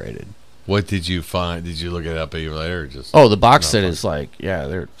separated. What did you find? Did you look it up a year later? Or just the box set is like,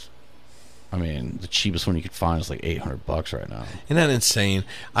 the cheapest one you could find is like $800 right now. Isn't that insane?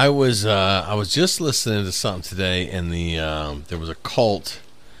 I was just listening to something today, and there was a cult,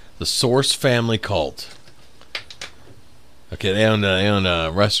 the Source family cult. Okay, they owned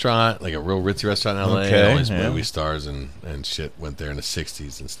a restaurant, like a real ritzy restaurant in LA. Okay, All these movie stars and shit went there in the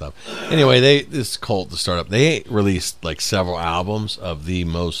 60s and stuff. Anyway, this cult, the startup, they released like several albums of the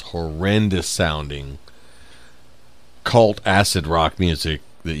most horrendous sounding cult acid rock music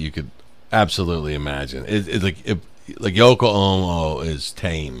that you could absolutely imagine. It's like Yoko Ono is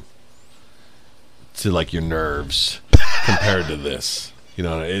tame to like your nerves compared to this.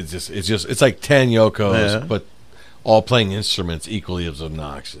 It's like 10 Yokos, but all playing instruments equally as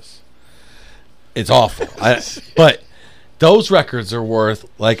obnoxious. It's awful. But those records are worth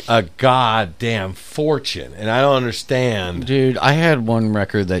like a goddamn fortune, and I don't understand. Dude, I had one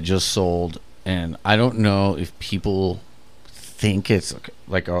record that just sold, and I don't know if people think it's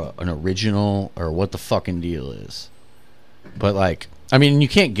like an original or what the fucking deal is. But like, I mean, you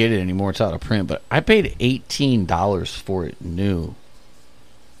can't get it anymore. It's out of print. But I paid $18 for it new,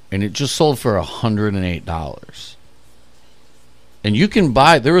 and it just sold for $108. And you can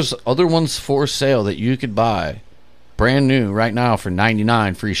buy. There was other ones for sale that you could buy, brand new right now for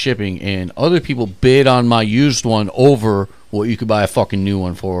 $99, free shipping. And other people bid on my used one over what you could buy a fucking new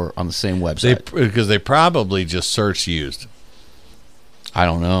one for on the same website. Because they probably just searched used. I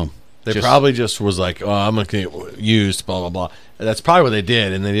don't know. They probably just was like, oh, I'm looking at used, blah, blah, blah. And that's probably what they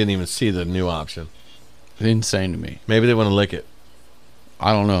did, and they didn't even see the new option. It's insane to me. Maybe they want to lick it.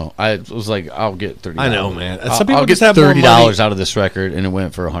 I don't know. I was like, I'll get $30. I know, man. Some people just have $30 out of this record, and it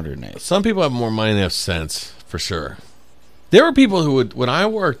went for $108. Some people have more money than they have sense, for sure. There were people who would, when I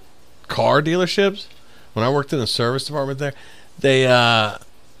worked car dealerships, when I worked in the service department there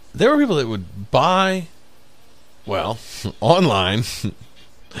were people that would buy, well, online,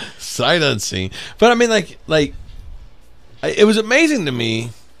 sight unseen. But I mean, like, it was amazing to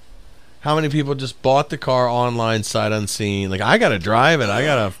me how many people just bought the car online, sight unseen. Like, I got to drive it.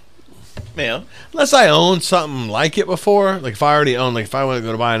 Unless I owned something like it before. Like, if I already owned, like, if I want to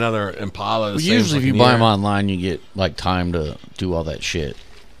go to buy another Impala. Usually if you buy them online, you get, like, time to do all that shit.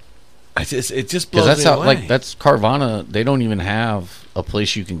 It just blows me away. Like, that's Carvana. They don't even have a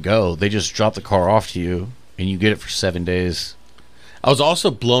place you can go. They just drop the car off to you, and you get it for 7 days. I was also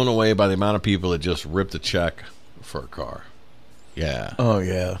blown away by the amount of people that just ripped a check for a car. Yeah. Oh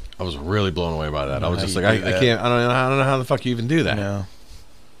yeah. I was really blown away by that. I was just like, I can't. I don't know how the fuck you even do that.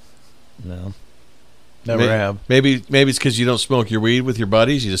 No. Never have. Maybe it's because you don't smoke your weed with your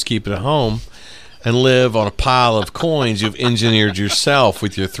buddies. You just keep it at home and live on a pile of coins you've engineered yourself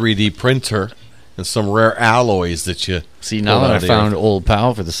with your 3D printer and some rare alloys that you. See, now that I found Old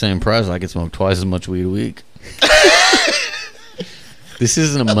Pal for the same price, I can smoke twice as much weed a week. This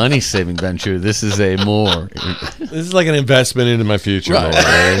isn't a money-saving venture. This is a more... This is like an investment into my future. Right.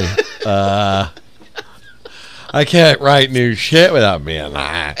 I can't write new shit without being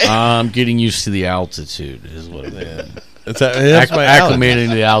high. I'm getting used to the altitude, is what it is. That's my acclimating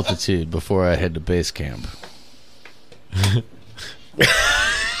to the altitude before I head to base camp. You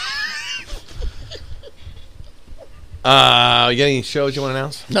got any shows you want to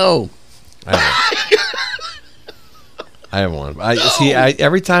announce? No. I have one.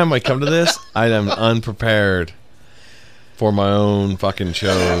 Every time I come to this, I am unprepared for my own fucking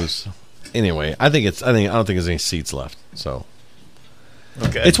shows. Anyway, I don't think there's any seats left. So,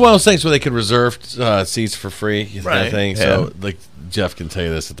 okay, it's one of those things where they could reserve seats for free, right? Kind of thing. Yeah. So, like Jeff can tell you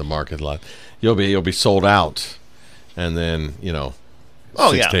this at the market lot, you'll be sold out, and then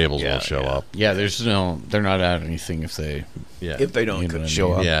six tables will show up. Yeah, they're not out anything if they if they don't You know what I show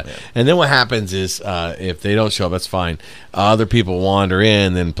mean? up. Yeah. And then what happens is if they don't show up, that's fine. Other people wander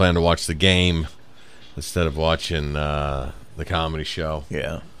in and plan to watch the game instead of watching the comedy show.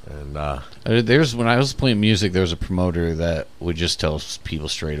 Yeah. And there's when I was playing music, there was a promoter that would just tell people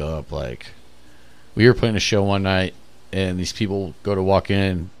straight up, like, we were playing a show one night, and these people go to walk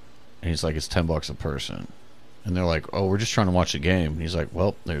in, and he's like, it's $10 a person. And they're like, oh, we're just trying to watch the game. And he's like,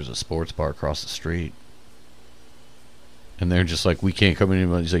 well, there's a sports bar across the street. And they're just like, we can't come in.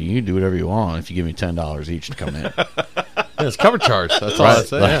 He's like, you can do whatever you want if you give me $10 each to come in. it's cover charge. That's all Right. I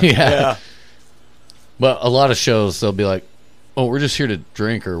say. Like, Yeah. yeah. But a lot of shows, they'll be like, oh, we're just here to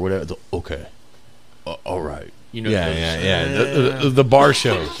drink or whatever. Okay. All right. You know, Yeah. The bar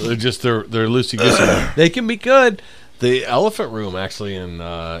shows, they're loosey goosey. They can be good. The Elephant Room, actually, in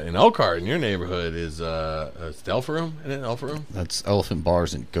Elkhart, in your neighborhood, is the Elephant Room. Isn't it Elephant Room? That's Elephant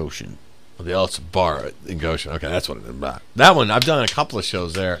Bars in Goshen. The Elephant Bar in Goshen. Okay, that's what it's about. That one, I've done a couple of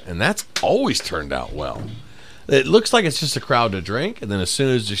shows there, and that's always turned out well. It looks like it's just a crowd to drink, and then as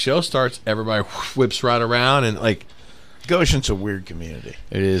soon as the show starts, everybody whips right around, and like, Goshen's a weird community.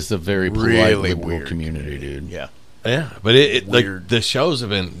 It is a very polite, Really liberal weird community, dude. Yeah. yeah, but it like Weird. the shows have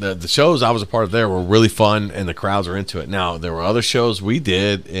been the shows I was a part of there were really fun, and the crowds are into it. Now there were other shows we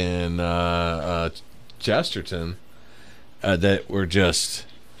did in Chesterton that were just,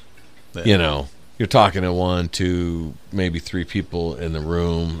 you know, you're talking to 1, 2, maybe 3 people in the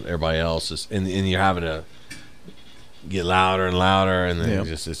room. Everybody else is, and you're having to get louder and louder, and then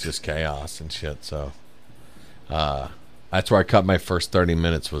it's just chaos and shit. So that's where I cut my first 30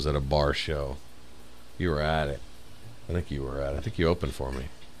 minutes was at a bar show. You were at it. I think you were at it. I think you opened for me.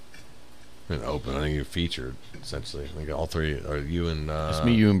 I didn't open. I think you featured, essentially. I think all 3 are you and It's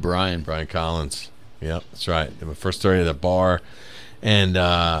me, you, and Brian. Brian Collins. Yep, that's right. And my first story at the bar. And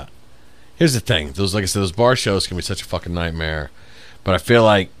here's the thing. Like I said, those bar shows can be such a fucking nightmare. But I feel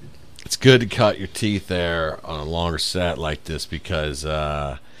like it's good to cut your teeth there on a longer set like this because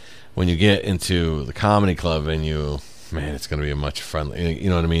when you get into the comedy club venue, man, it's going to be a much friendly. You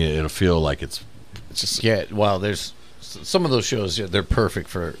know what I mean? It'll feel like it's just Well, there's some of those shows. Yeah, they're perfect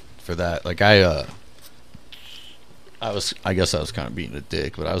for that. Like I guess I was kind of being a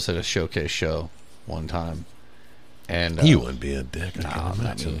dick, but I was at a showcase show one time, and you wouldn't be a dick. I Nah, can not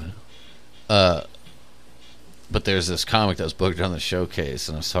imagine. me. But there's this comic that was booked on the showcase,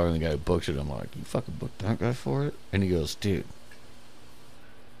 and I was talking to the guy who booked it. I'm like, you fucking booked that guy for it? And he goes, dude,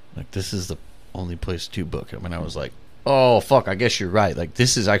 like, this is the only place to book him. And I was like, oh, fuck, I guess you're right. Like,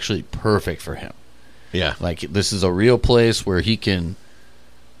 this is actually perfect for him. Yeah. Like, this is a real place where he can,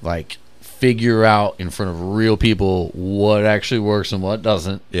 like, figure out in front of real people what actually works and what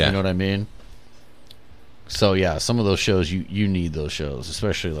doesn't. Yeah. You know what I mean? So, yeah, some of those shows, you need those shows,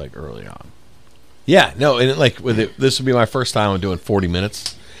 especially, like, early on. Yeah, no, and like with it, this would be my first time doing 40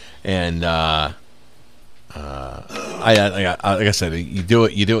 minutes, and I like I said, you do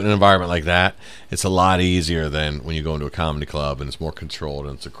it in an environment like that. It's a lot easier than when you go into a comedy club and it's more controlled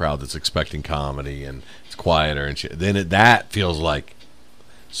and it's a crowd that's expecting comedy and it's quieter and shit. Then that feels like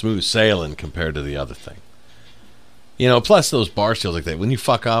smooth sailing compared to the other thing. You know, plus those bar shows like that, when you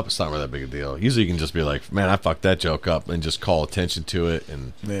fuck up, it's not really that big a deal. Usually you can just be like, man, I fucked that joke up, and just call attention to it.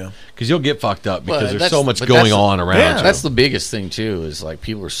 And because you'll get fucked up because there's so much going on around you. That's the biggest thing, too, is like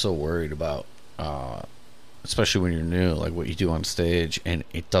people are so worried about, especially when you're new, like what you do on stage, and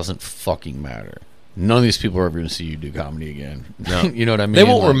it doesn't fucking matter. None of these people are ever going to see you do comedy again. No. You know what I mean? They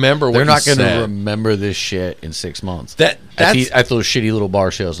won't remember what they're not you going said. to remember this shit in 6 months. That's at those shitty little bar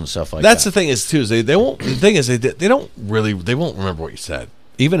shows and stuff like that. That's the thing is too. Is they won't. The thing is they won't remember what you said.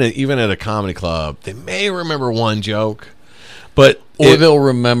 Even at a comedy club, they may remember one joke, but they'll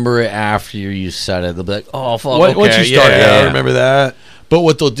remember it after you said it. They'll be like, "Oh, fuck, once okay, you start, I remember that." But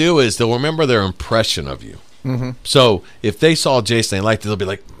what they'll do is they'll remember their impression of you. Mm-hmm. So if they saw Jason, they liked it, they'll be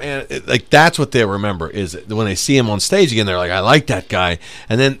like, man, like that's what they remember is when they see him on stage again. They're like, I like that guy,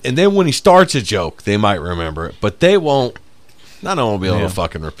 and then when he starts a joke, they might remember it, but they won't. None of them will be able to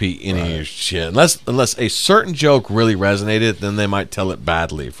fucking repeat any of your shit unless a certain joke really resonated. Then they might tell it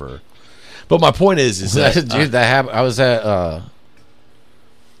badly for. But my point is that dude, that happened. I was at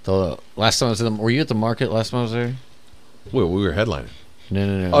the last time I was at were you at the market last time I was there? we were headlining.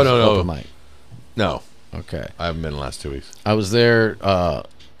 No. Oh no. Open mic. No. Okay. I haven't been the last 2 weeks. I was there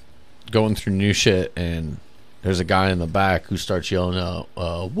going through new shit, and there's a guy in the back who starts yelling out,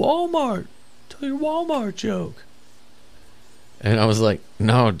 Walmart, tell your Walmart joke. And I was like,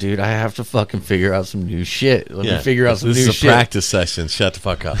 no, dude, I have to fucking figure out some new shit. Let me figure out some new shit. This is a practice session. Shut the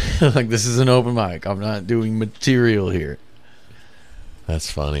fuck up. Like, this is an open mic. I'm not doing material here. That's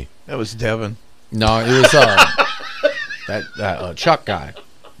funny. That was Devin. No, it was that Chuck guy,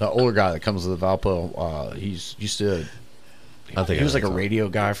 the older guy that comes to the Valpo. He's used to. I think he was like a radio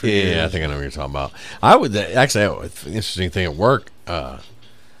guy for Yeah, years. I think I know what you're talking about. I would actually an interesting thing at work. One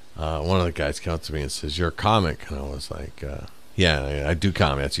of the guys came up to me and says, "You're a comic," and I was like, "Yeah, I do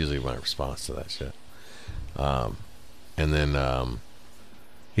comedy." That's usually my response to that shit. And then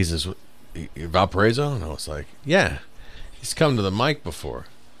he says, "Valparaiso?" And I was like, "Yeah, he's come to the mic before."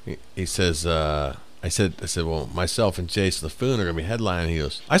 He says, "I said, well, myself and Jason LaFoon are gonna be headlining." He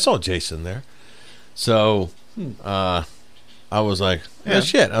goes, "I saw Jason there." So, I was like, "Oh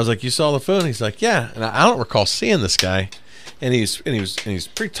shit!" I was like, "You saw LaFoon?" He's like, "Yeah," and I don't recall seeing this guy. And he's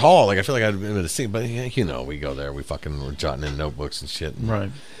pretty tall. Like I feel like I'd been able to see, but you know, we go there, we fucking were jotting in notebooks and shit. Right.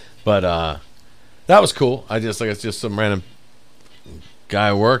 But that was cool. It's just some random guy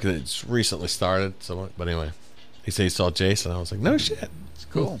at work that's recently started. So, but anyway, he said he saw Jason. I was like, no shit, it's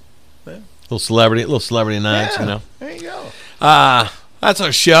cool. Yeah. Little celebrity nights, you know. There you go. That's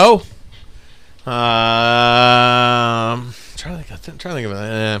our show. Trying to think of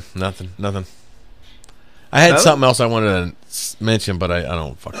it. Nothing. I had something else I wanted to mention, but I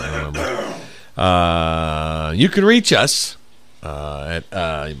don't fucking remember. You can reach us by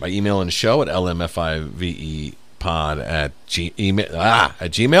emailing the show at lmfivepod at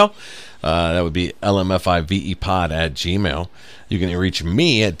gmail. That would be lmfivepod at gmail. You can reach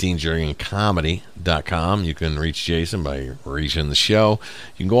me at deanjurgencomedy.com. You can reach Jason by reaching the show.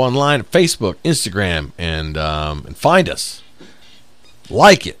 You can go online at Facebook, Instagram, and find us.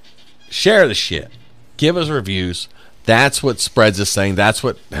 Like it. Share the shit. Give us reviews. That's what spreads this thing. That's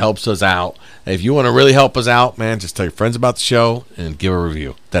what helps us out. If you want to really help us out, man, just tell your friends about the show and give a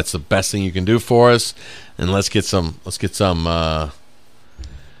review. That's the best thing you can do for us. And let's get some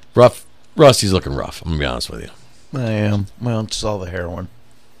rough. Rusty's looking rough. I'm gonna be honest with you. I am. Well, it's all the heroin.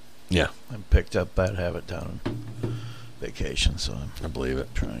 Yeah, I picked up that habit down on vacation, so I believe it.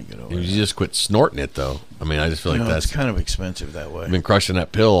 I'm trying to get over You it. just quit snorting it, though. I mean, I just feel like that's it's kind of expensive that way. I've been crushing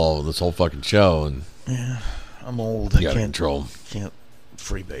that pill all this whole fucking show, and Yeah, I'm old. you I gotta can't control. can't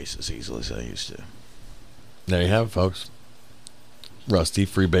freebase as easily as I used to. There you have it, folks. Rusty,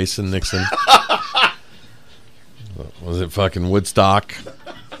 Freebasin, Nixon. Was it fucking Woodstock?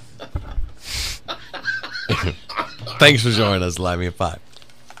 Thanks for joining us. Live me at 5.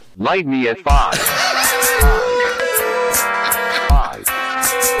 Light me at 5. 5.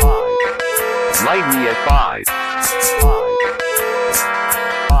 Light me at 5.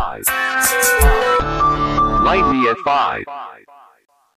 5. Light me at 5.